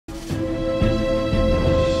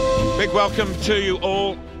Big welcome to you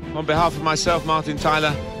all on behalf of myself, Martin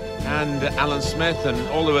Tyler, and Alan Smith, and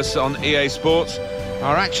all of us on EA Sports.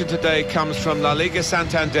 Our action today comes from La Liga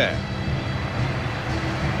Santander.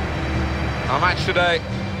 Our match today,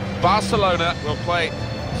 Barcelona will play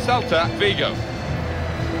Celta Vigo.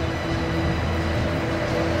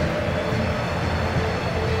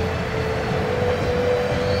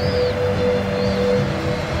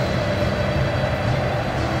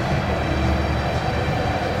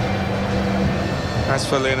 As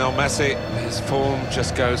for Lionel Messi, his form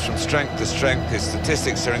just goes from strength to strength. His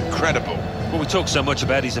statistics are incredible. Well, we talk so much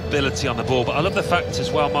about his ability on the ball, but I love the fact as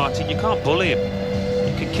well, Martin, you can't bully him.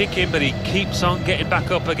 You can kick him, but he keeps on getting back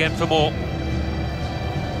up again for more.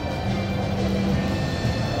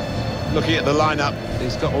 Looking at the lineup,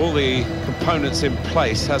 he's got all the components in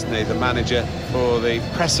place, hasn't he, the manager, for the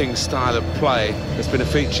pressing style of play that's been a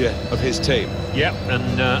feature of his team. Yep,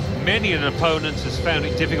 and many an opponent has found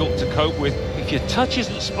it difficult to cope with. If your touch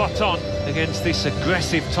isn't spot on against this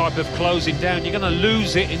aggressive type of closing down, you're going to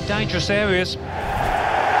lose it in dangerous areas.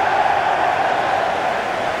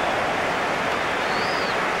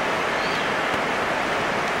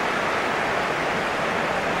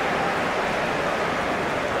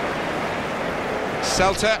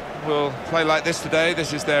 Celta will play like this today.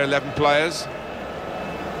 This is their 11 players.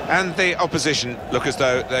 And the opposition look as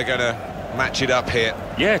though they're going to match it up here.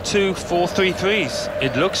 Yeah, 2 4-3-3s,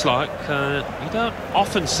 it looks like. You don't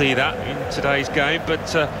often see that in today's game, but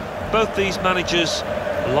both these managers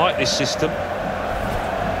like this system.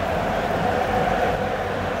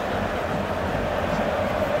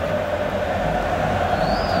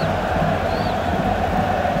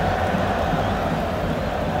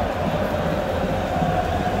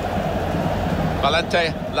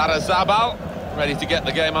 Valente Larrazabal ready to get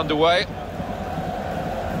the game underway.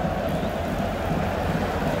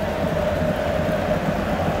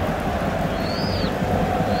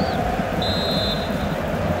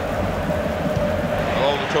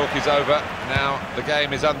 All the talk is over. Now the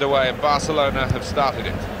game is underway and Barcelona have started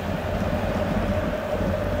it.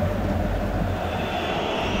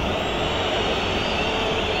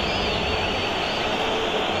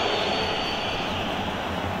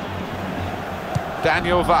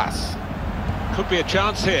 Daniel Vaz. Could be a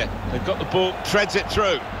chance here. They've got the ball, treads it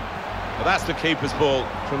through. Well, that's the keeper's ball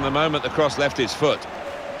from the moment the cross left his foot.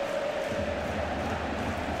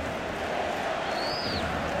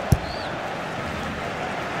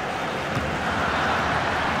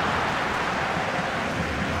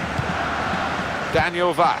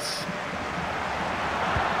 Daniel Vaz.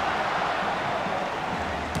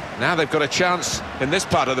 Now they've got a chance in this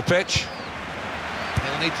part of the pitch.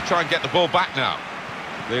 They'll need to try and get the ball back now.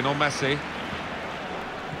 Lionel Messi.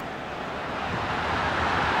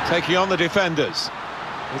 Taking on the defenders.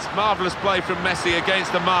 It's marvellous play from Messi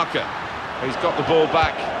against the marker. He's got the ball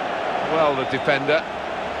back. Well, the defender.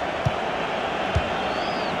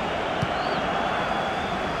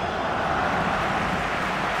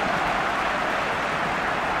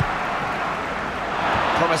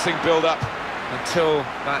 Promising build-up until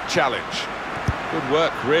that challenge. Good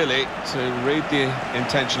work, really, to read the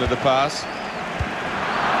intention of the pass.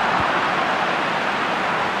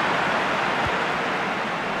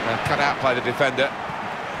 Cut out by the defender.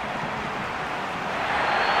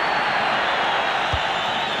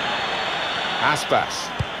 Aspas.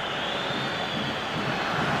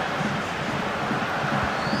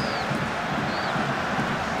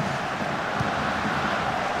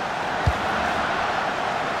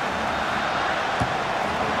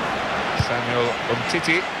 Samuel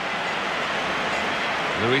Umtiti.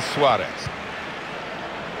 Luis Suarez.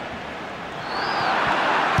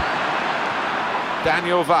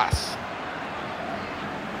 Daniel Vaz.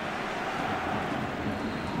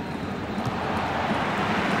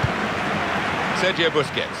 Sergio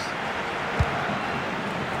Busquets.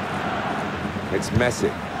 It's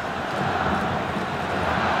Messi.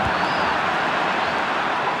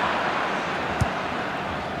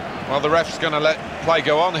 Well, the ref's going to let play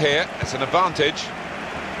go on here. It's an advantage.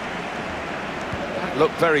 That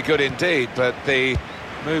looked very good indeed, but the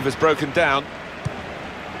move has broken down.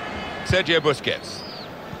 Sergio Busquets.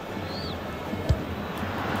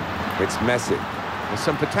 It's Messi. There's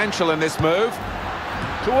some potential in this move.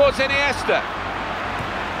 Towards Iniesta.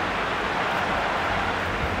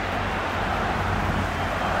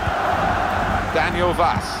 Daniel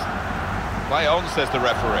Vaz. Play on, says the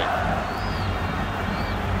referee.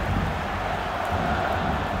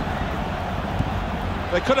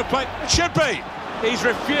 They could have played... It should be! He's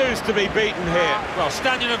refused to be beaten here. Well,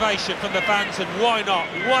 standing ovation from the fans, and why not?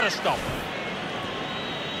 What a stop.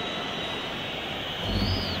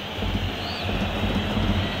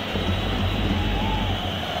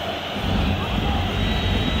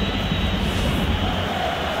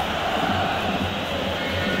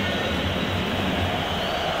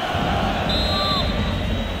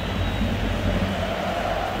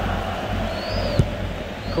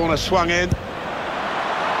 Corner swung in.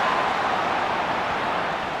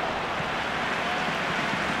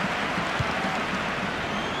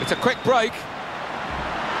 It's a quick break.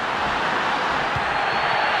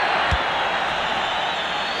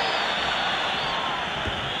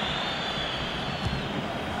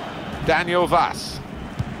 Daniel Vaz.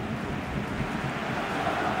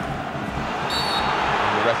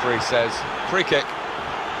 And the referee says free kick.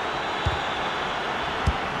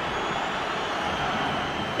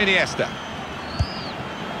 Iniesta.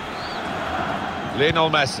 Lionel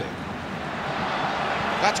Messi.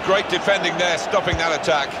 That's great defending there, stopping that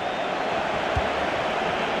attack.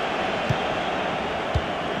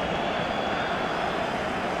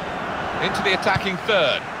 Into the attacking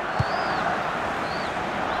third.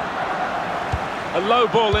 A low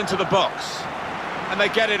ball into the box, and they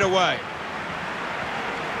get it away.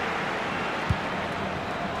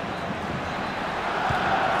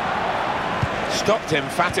 Stopped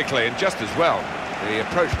emphatically and just as well. The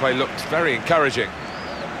approach play looked very encouraging.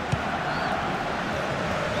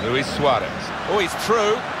 Luis Suarez. Oh, he's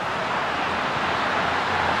through.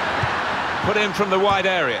 Put in from the wide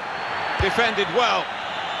area. Defended well.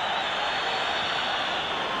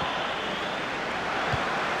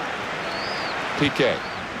 Piqué.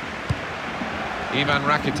 Ivan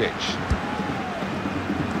Rakitic.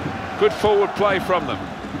 Good forward play from them.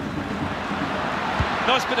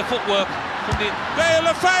 Nice bit of footwork from the...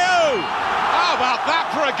 Deulofeu! How about that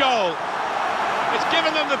for a goal? It's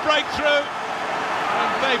given them the breakthrough, and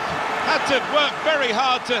they've had to work very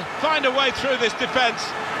hard to find a way through this defence.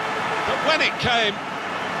 But when it came,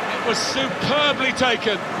 it was superbly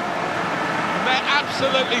taken. And they're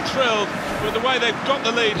absolutely thrilled with the way they've got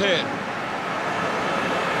the lead here.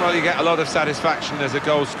 Well, you get a lot of satisfaction as a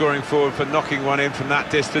goal-scoring forward for knocking one in from that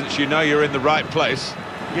distance. You know you're in the right place.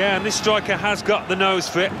 Yeah, and this striker has got the nose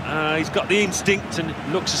for it. He's got the instinct, and it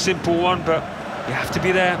looks a simple one, but you have to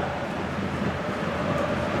be there.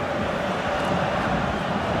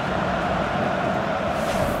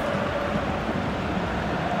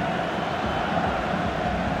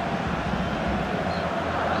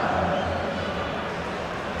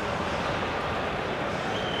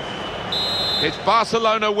 It's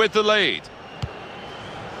Barcelona with the lead.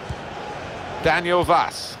 Daniel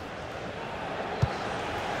Vaz.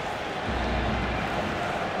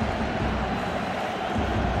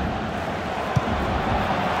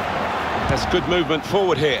 That's good movement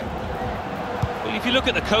forward here. Well, if you look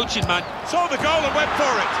at the coaching, man... Saw the goal and went for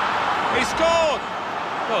it. He scored.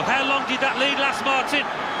 Well, how long did that lead last, Martin?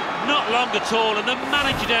 Not long at all, and the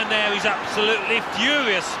manager down there is absolutely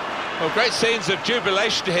furious. Well, great scenes of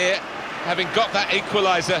jubilation here. Having got that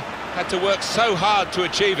equaliser, had to work so hard to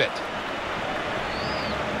achieve it.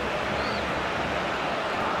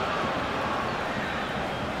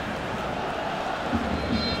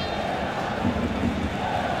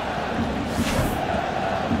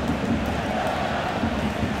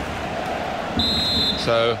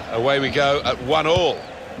 So away we go at 1-1.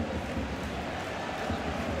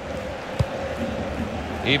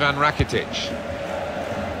 Ivan Rakitic.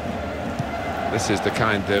 This is the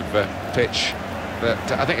kind of pitch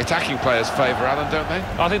that I think attacking players favour, Alan, don't they?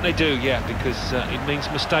 I think they do, yeah, because it means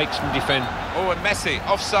mistakes from defend. Oh, and Messi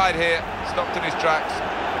offside here, stopped in his tracks.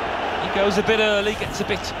 He goes a bit early, gets a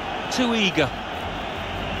bit too eager.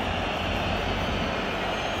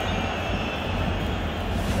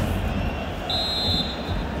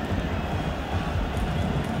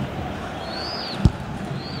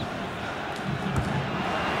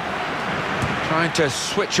 Trying to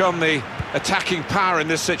switch on the attacking power in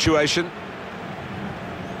this situation.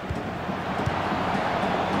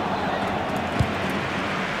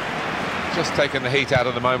 Just taking the heat out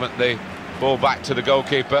of the moment, the ball back to the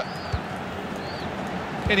goalkeeper.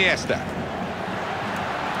 Iniesta.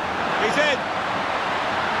 He's in.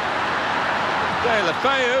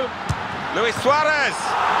 Deulofeu. Luis Suarez.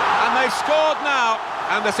 And they've scored now.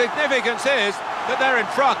 And the significance is that they're in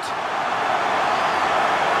front.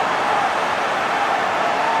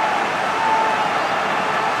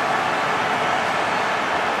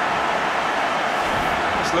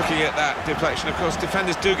 Looking at that deflection, of course,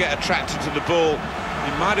 defenders do get attracted to the ball.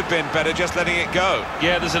 He might have been better just letting it go.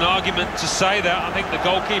 Yeah, there's an argument to say that. I think the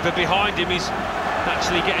goalkeeper behind him is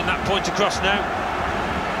actually getting that point across now.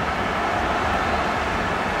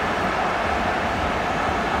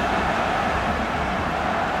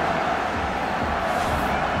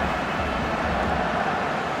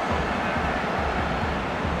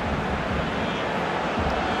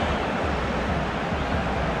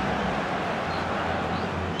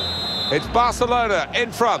 It's Barcelona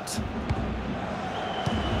in front.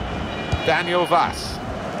 Daniel Vaz.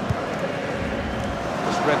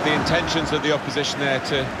 Just read the intentions of the opposition there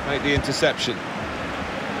to make the interception.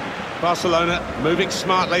 Barcelona moving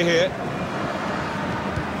smartly here.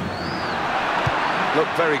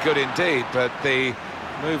 Looked very good indeed, but the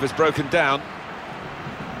move has broken down.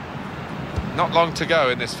 Not long to go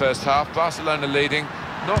in this first half. Barcelona leading.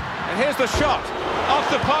 And here's the shot off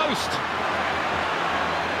the post.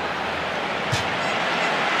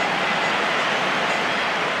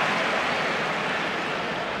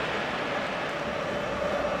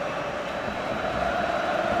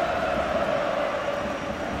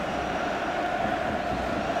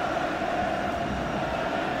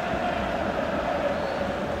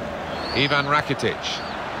 Ivan Rakitic.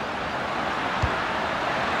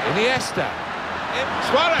 Iniesta.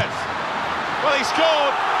 Suarez. Well, he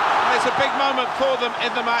scored. And it's a big moment for them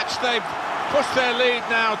in the match. They've pushed their lead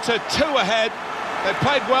now to 2 ahead. They've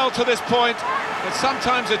played well to this point, but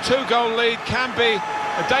sometimes a 2-goal lead can be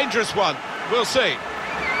a dangerous one. We'll see.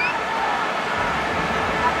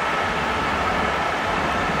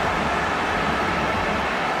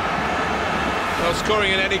 Well,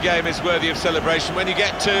 scoring in any game is worthy of celebration. When you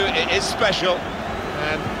get 2, it is special,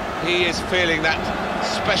 and he is feeling that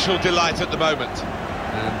special delight at the moment.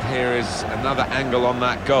 And here is another angle on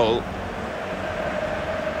that goal.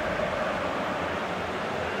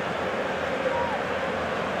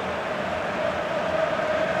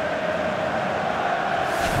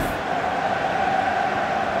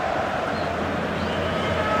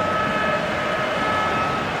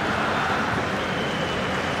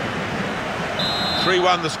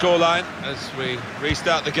 The scoreline as we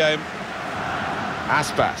restart the game.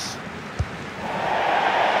 Aspas.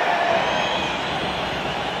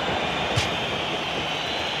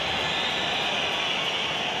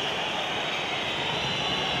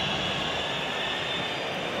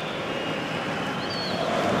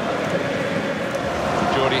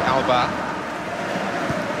 Jordi Alba.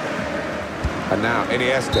 And now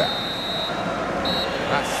Iniesta.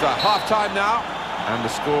 That's half-time now, and the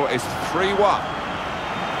score is 3-1.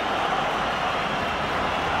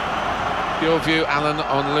 Your view, Alan,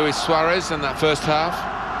 on Luis Suarez in that first half?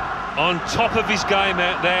 On top of his game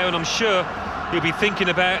out there, and I'm sure he'll be thinking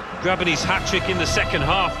about grabbing his hat-trick in the second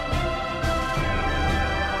half.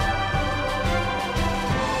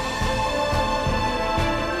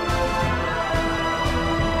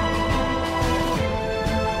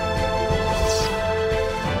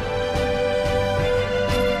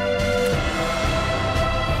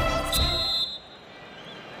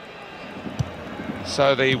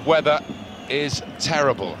 So the weather is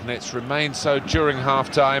terrible, and it's remained so during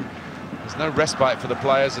half-time. There's no respite for the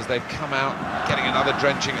players as they've come out getting another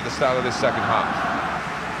drenching at the start of this second half.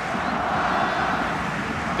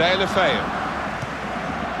 De La Feu.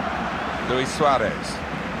 Luis Suarez.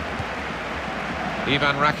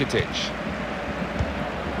 Ivan Rakitic.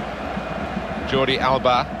 Jordi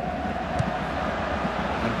Alba.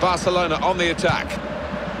 And Barcelona on the attack.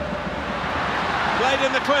 Played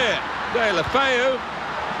in the clear. De La Feu.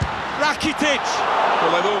 Rakitic!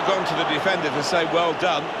 Well, they've all gone to the defender to say well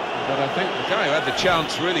done, but I think the guy who had the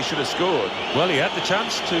chance really should have scored. Well, he had the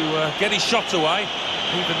chance to get his shot away,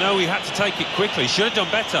 even though he had to take it quickly. Should have done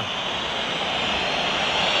better.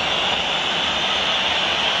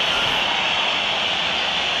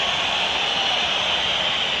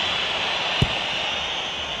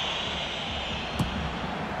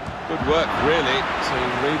 Good work, really, to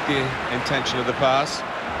read the intention of the pass.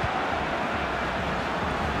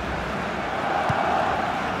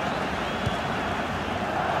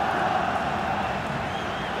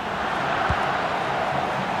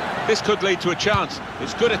 This could lead to a chance.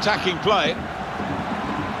 It's good attacking play.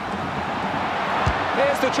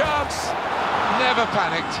 Here's the chance. Never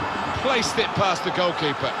panicked. Placed it past the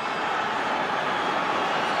goalkeeper.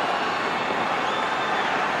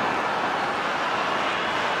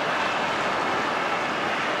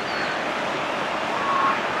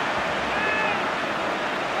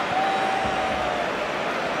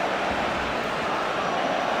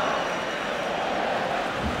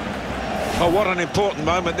 Oh, what an important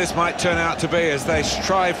moment this might turn out to be as they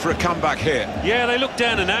strive for a comeback here. Yeah, they look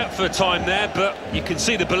down and out for a time there, but you can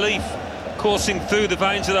see the belief coursing through the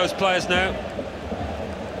veins of those players now.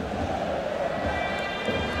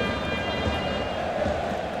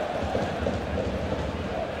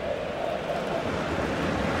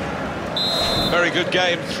 Very good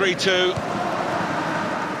game, 3-2.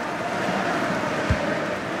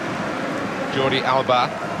 Jordi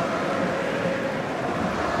Alba.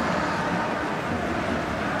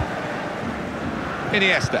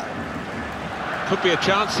 Iniesta. Could be a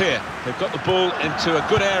chance here. They've got the ball into a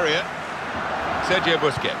good area. Sergio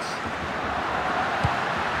Busquets.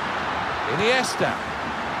 Iniesta.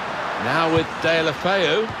 Now with De La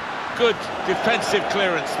Feu, good defensive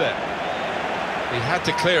clearance there. He had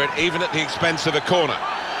to clear it even at the expense of a corner.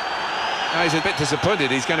 Now he's a bit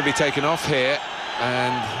disappointed. He's going to be taken off here,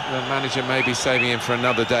 and the manager may be saving him for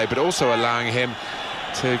another day, but also allowing him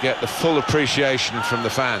to get the full appreciation from the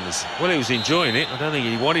fans. Well, he was enjoying it. I don't think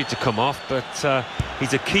he wanted to come off, but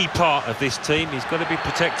he's a key part of this team. He's got to be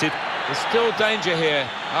protected. There's still danger here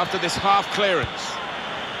after this half clearance.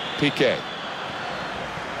 Piqué.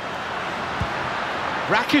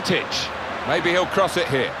 Rakitic. Maybe he'll cross it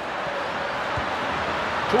here.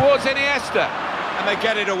 Towards Iniesta. And they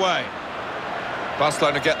get it away.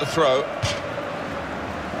 Barcelona get the throw.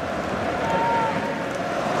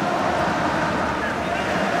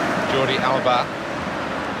 Jordi Alba.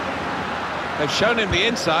 They've shown him the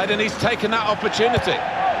inside and he's taken that opportunity.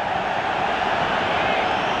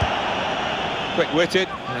 Quick-witted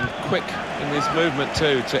and quick in his movement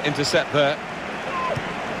too to intercept there.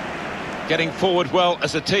 Getting forward well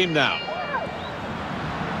as a team now.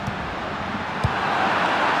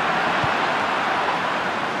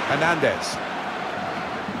 Hernandez.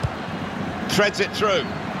 Threads it through.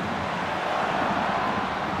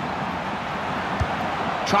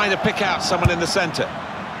 Trying to pick out someone in the centre.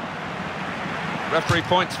 Referee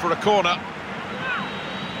points for a corner.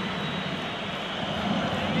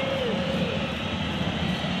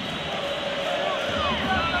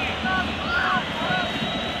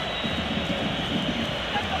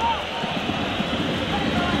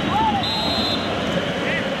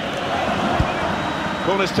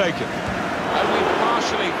 Corner's taken. Only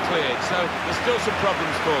partially cleared, so there's still some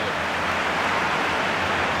problems for them.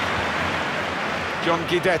 John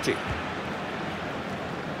Guidetti.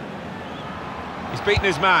 He's beaten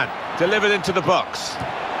his man, delivered into the box.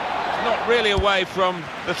 Not really away from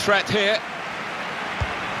the threat here.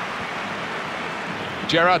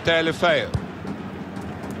 Gerard De La Feu.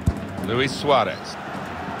 Luis Suarez.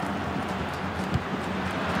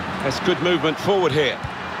 That's good movement forward here.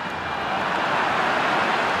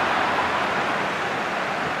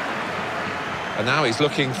 And now he's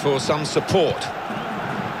looking for some support.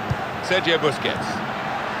 Sergio Busquets.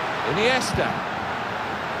 Iniesta.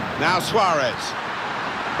 Now Suarez.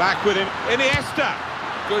 Back with him. Iniesta.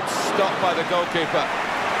 Good stop by the goalkeeper.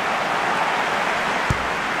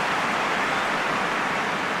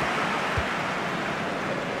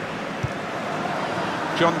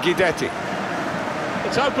 John Guidetti.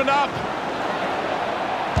 It's opened up.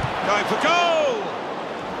 Going for goal.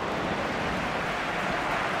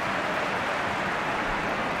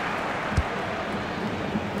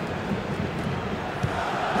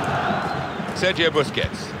 Sergio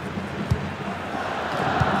Busquets.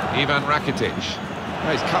 Ivan Rakitic.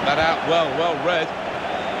 Oh, he's cut that out well read.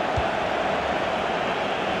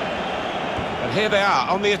 And here they are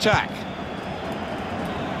on the attack.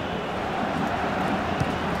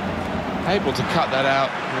 Able to cut that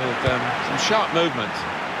out with some sharp movement.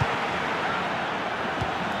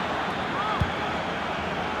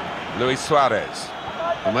 Luis Suarez.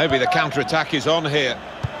 Well, maybe the counter-attack is on here.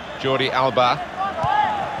 Jordi Alba.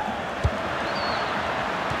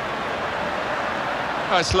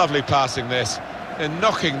 Oh, it's lovely passing this. They're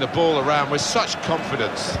knocking the ball around with such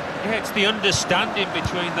confidence. Yeah, it's the understanding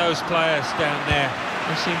between those players down there.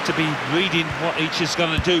 They seem to be reading what each is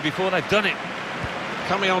going to do before they've done it.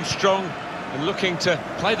 Coming on strong and looking to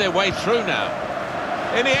play their way through now.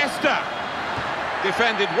 Iniesta!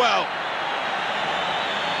 Defended well.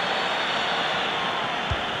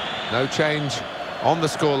 No change on the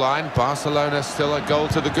scoreline. Barcelona still a goal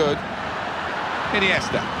to the good.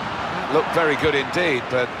 Iniesta. Looked very good indeed,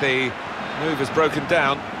 but the move has broken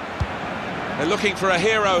down. They're looking for a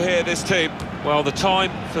hero here, this team. Well, the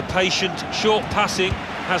time for patient, short passing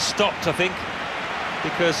has stopped, I think,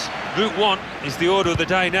 because Route 1 is the order of the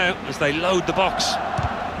day now as they load the box.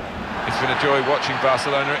 It's been a joy watching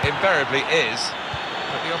Barcelona, it invariably is.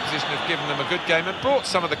 But the opposition have given them a good game and brought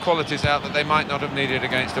some of the qualities out that they might not have needed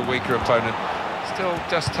against a weaker opponent. Still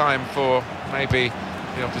just time for maybe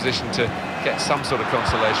the opposition to get some sort of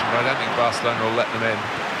consolation, but I don't think Barcelona will let them in.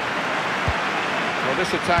 Well,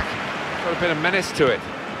 this attack got a bit of menace to it.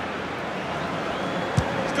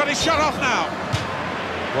 He's got his shot off now.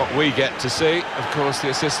 What we get to see, of course the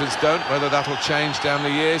assistants don't. Whether that'll change down the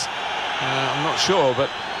years, I'm not sure, but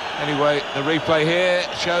anyway, the replay here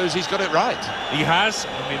shows he's got it right. He has.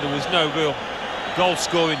 I mean, there was no real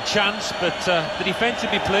goal-scoring chance, but the defence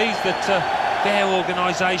would be pleased that their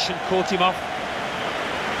organisation caught him off.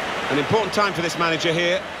 An important time for this manager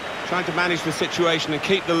here, trying to manage the situation and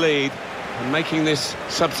keep the lead, and making this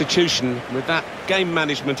substitution with that game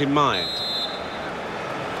management in mind.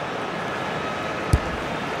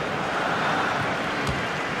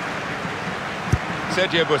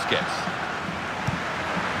 Sergio Busquets.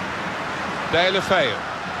 De La Feu.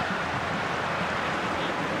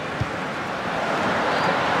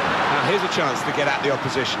 Now here's a chance to get at the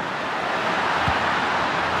opposition.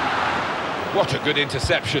 What a good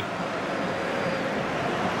interception.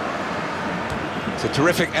 It's a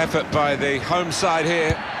terrific effort by the home side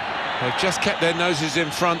here. They've just kept their noses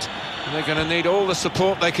in front, and they're going to need all the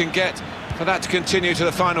support they can get for that to continue to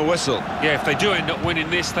the final whistle. Yeah, if they do end up winning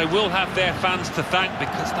this, they will have their fans to thank,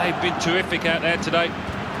 because they've been terrific out there today.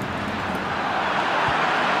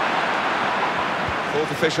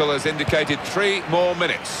 Fourth official has indicated 3 more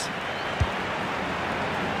minutes.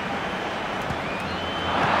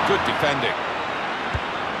 Good defending.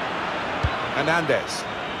 Hernandez.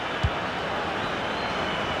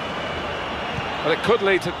 Well, it could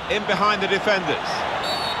lead to in behind the defenders.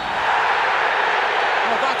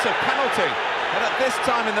 Oh, that's a penalty. And at this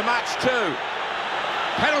time in the match too.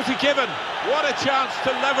 Penalty given. What a chance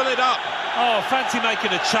to level it up. Oh, fancy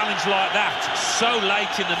making a challenge like that so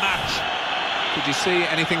late in the match. Did you see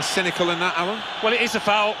anything cynical in that, Alan? Well, it is a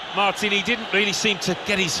foul, Martin. He didn't really seem to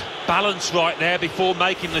get his balance right there before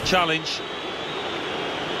making the challenge.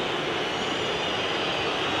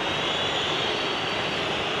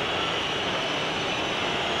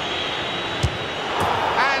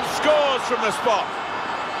 And scores from the spot.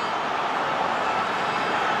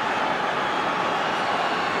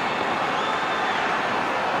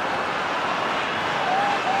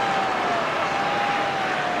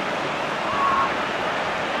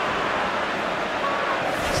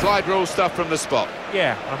 Slide rule stuff from the spot.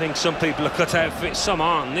 Yeah, I think some people are cut out for it, some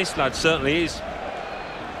aren't, and this lad certainly is.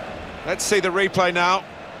 Let's see the replay now.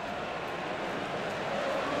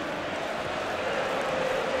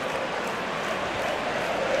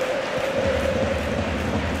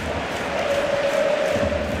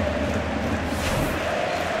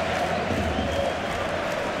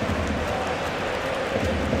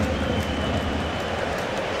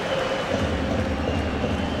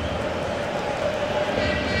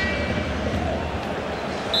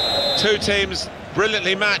 Two teams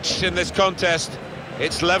brilliantly matched in this contest.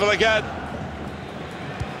 It's level again.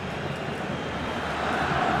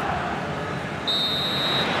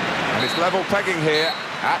 And it's level pegging here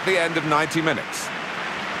at the end of 90 minutes.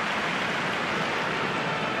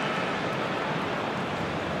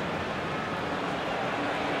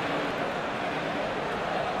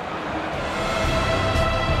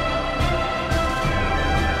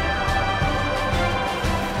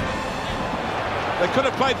 They could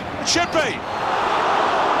have played, should be.